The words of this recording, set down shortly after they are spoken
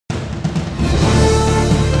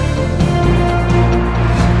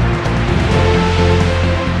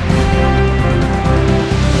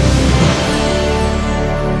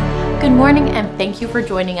morning and thank you for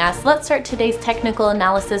joining us. Let's start today's technical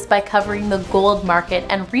analysis by covering the gold market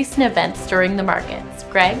and recent events during the markets.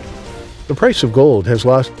 Greg? The price of gold has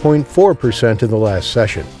lost 0.4% in the last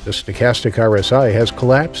session. The stochastic RSI has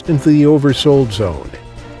collapsed into the oversold zone.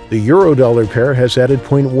 The euro-dollar pair has added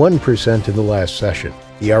 0.1% in the last session.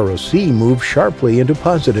 The ROC moved sharply into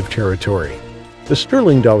positive territory. The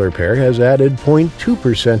sterling-dollar pair has added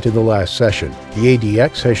 0.2% in the last session. The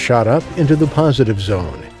ADX has shot up into the positive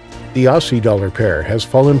zone. The Aussie-dollar pair has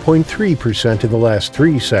fallen 0.3% in the last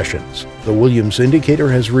 3 sessions. The Williams indicator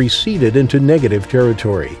has receded into negative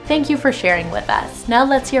territory. Thank you for sharing with us. Now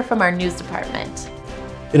let's hear from our news department.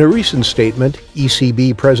 In a recent statement,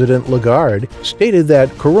 ECB President Lagarde stated that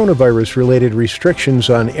coronavirus-related restrictions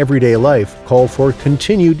on everyday life call for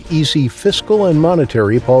continued easy fiscal and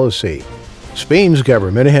monetary policy. Spain's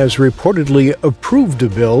government has reportedly approved a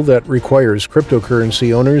bill that requires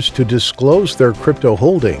cryptocurrency owners to disclose their crypto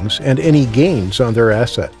holdings and any gains on their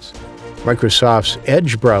assets. Microsoft's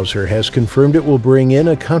Edge browser has confirmed it will bring in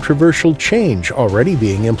a controversial change already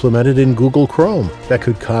being implemented in Google Chrome that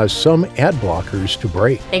could cause some ad blockers to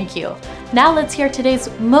break. Thank you. Now let's hear today's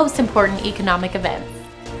most important economic events.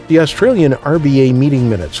 The Australian RBA meeting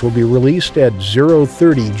minutes will be released at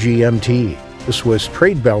 0:30 GMT. The Swiss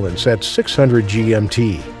trade balance at 600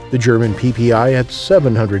 GMT, the German PPI at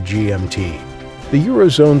 700 GMT, the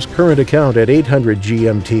Eurozone's current account at 800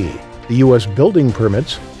 GMT, the U.S. building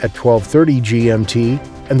permits at 12:30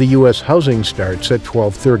 GMT, and the U.S. housing starts at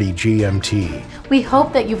 12:30 GMT. We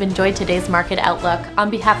hope that you've enjoyed today's market outlook.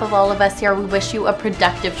 On behalf of all of us here, we wish you a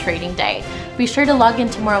productive trading day. Be sure to log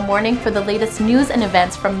in tomorrow morning for the latest news and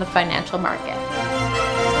events from the financial market.